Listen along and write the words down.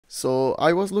So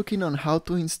I was looking on how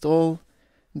to install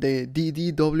the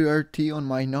DD-WRT on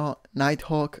my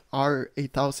Nighthawk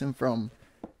R8000 from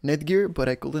NETGEAR, but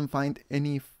I couldn't find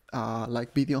any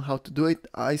like video on how to do it.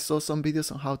 I saw some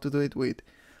videos on how to do it with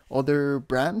other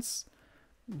brands,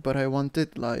 but I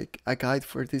wanted like a guide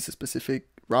for this specific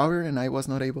router and I was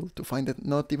not able to find it,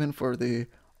 not even for the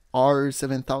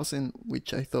R7000,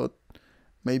 which I thought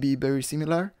may be very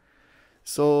similar.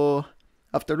 So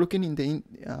after looking in the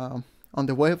on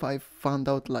the web, I found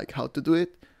out like how to do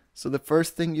it. So the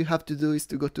first thing you have to do is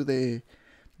to go to the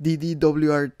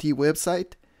DD-WRT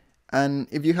website, and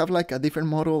if you have like a different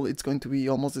model, it's going to be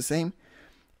almost the same.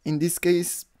 In this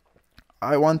case,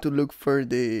 I want to look for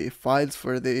the files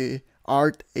for the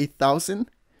R8000,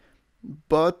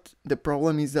 but the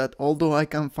problem is that although I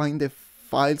can find the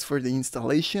files for the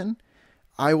installation,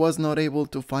 I was not able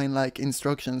to find like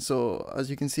instructions. So as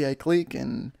you can see, I click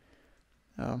and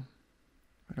wait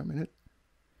a minute.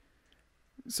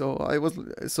 So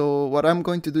what I'm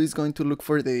going to do is going to look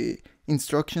for the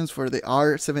instructions for the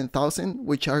R7000,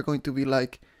 which are going to be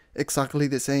like exactly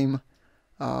the same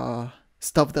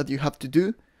stuff that you have to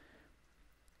do.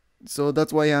 So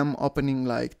that's why I'm opening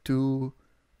like two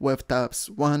web tabs,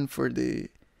 one for the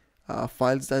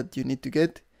files that you need to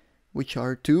get, which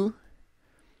are two.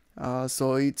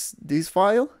 So it's this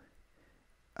file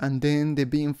and then the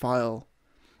bin file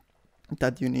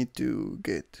that you need to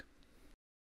get.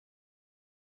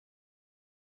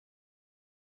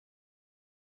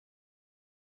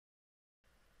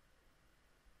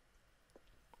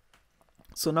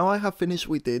 So now I have finished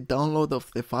with the download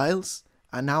of the files,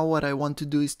 and now what I want to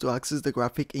do is to access the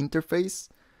graphic interface.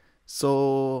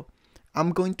 So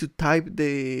I'm going to type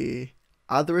the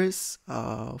address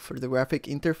for the graphic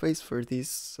interface for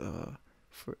this,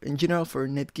 in general for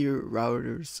NETGEAR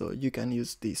routers, so you can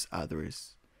use this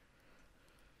address.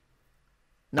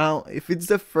 Now, if it's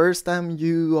the first time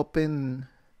you open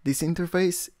this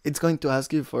interface, it's going to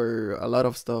ask you for a lot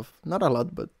of stuff. Not a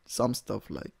lot, but some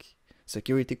stuff like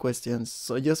security questions.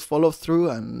 So just follow through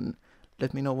and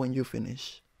let me know when you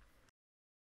finish.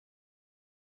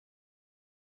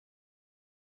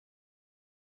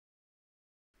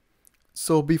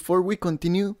 So before we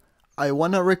continue, I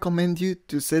wanna recommend you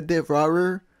to set the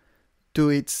router to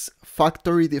its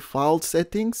factory default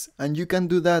settings, and you can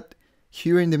do that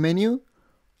here in the menu,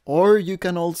 or you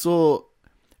can also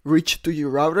reach to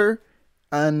your router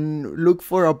and look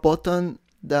for a button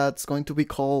that's going to be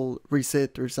called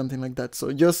reset or something like that.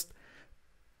 So just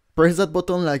press that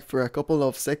button like for a couple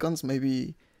of seconds,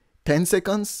 maybe 10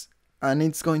 seconds, and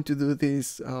it's going to do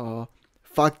this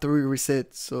factory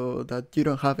reset so that you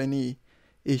don't have any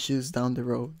issues down the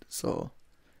road. So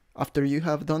after you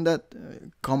have done that,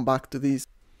 come back to this.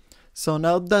 So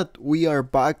now that we are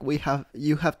back,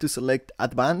 you have to select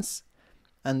advanced,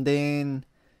 and then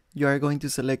you are going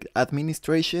to select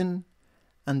administration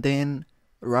and then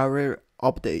router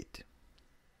update.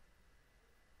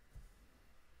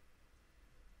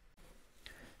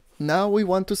 Now we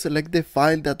want to select the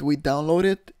file that we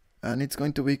downloaded, and it's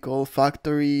going to be called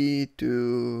factory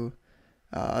to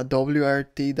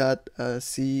wrt.chk.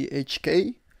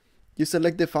 You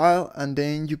select the file and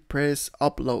then you press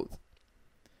upload,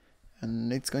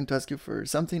 and it's going to ask you for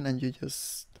something and you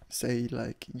just say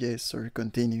like yes or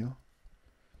continue.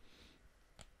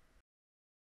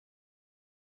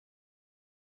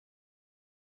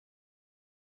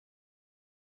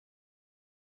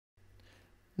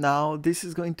 Now this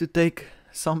is going to take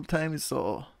some time,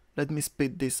 so let me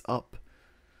speed this up.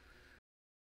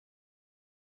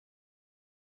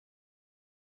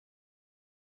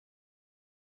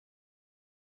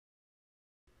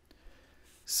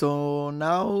 So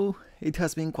now it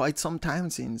has been quite some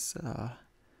time since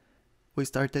we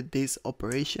started this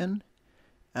operation,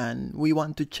 and we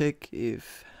want to check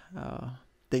if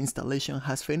the installation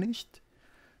has finished.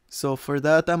 So for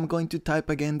that, I'm going to type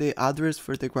again the address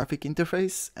for the graphic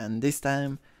interface, and this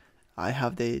time I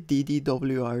have the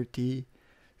DD-WRT.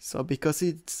 So because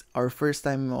it's our first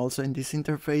time also in this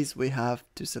interface, we have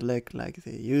to select like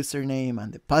the username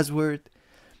and the password,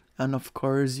 and of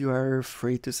course you are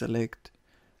free to select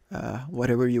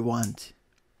whatever you want.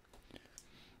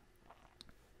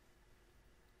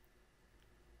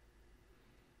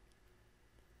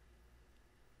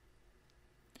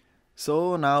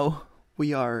 So now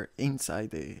we are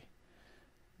inside the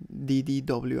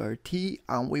DD-WRT,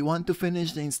 and we want to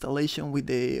finish the installation with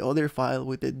the other file,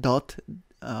 with the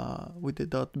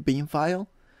 .bin file.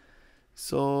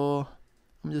 So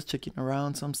I'm just checking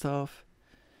around some stuff,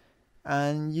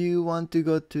 and you want to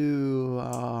go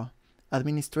to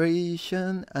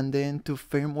administration and then to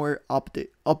firmware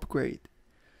upgrade.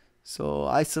 So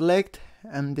I select,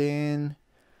 and then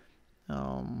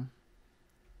You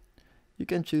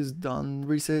can choose done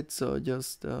reset, so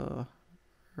just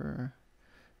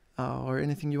or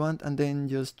anything you want, and then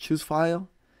just choose file.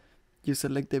 You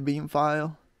select the bin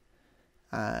file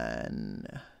and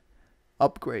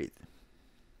upgrade.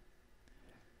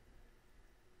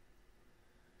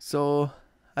 So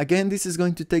again, this is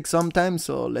going to take some time,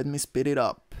 so let me speed it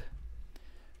up.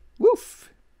 Woof!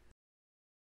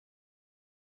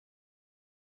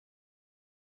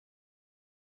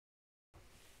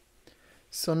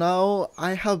 So now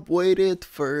I have waited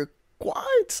for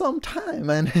quite some time,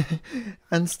 and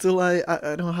and still I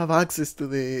don't have access to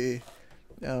the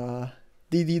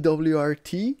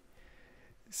DD-WRT.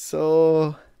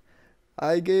 So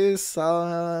I guess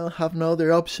I'll have no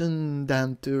other option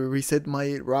than to reset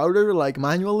my router like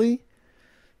manually.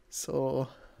 So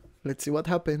let's see what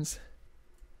happens.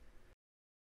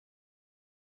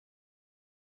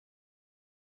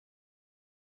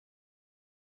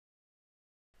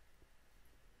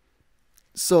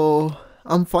 So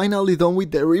I'm finally done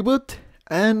with the reboot,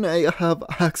 and I have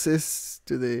access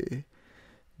to the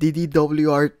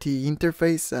DD-WRT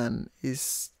interface, and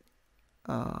is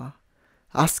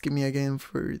asking me again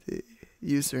for the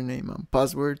username and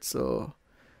password. So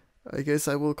I guess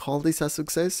I will call this a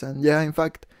success. And yeah, in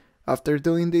fact, after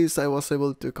doing this, I was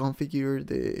able to configure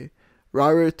the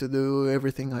router to do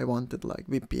everything I wanted, like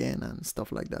VPN and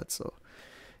stuff like that. So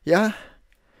yeah,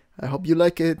 I hope you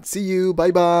like it. See you.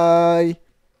 Bye bye.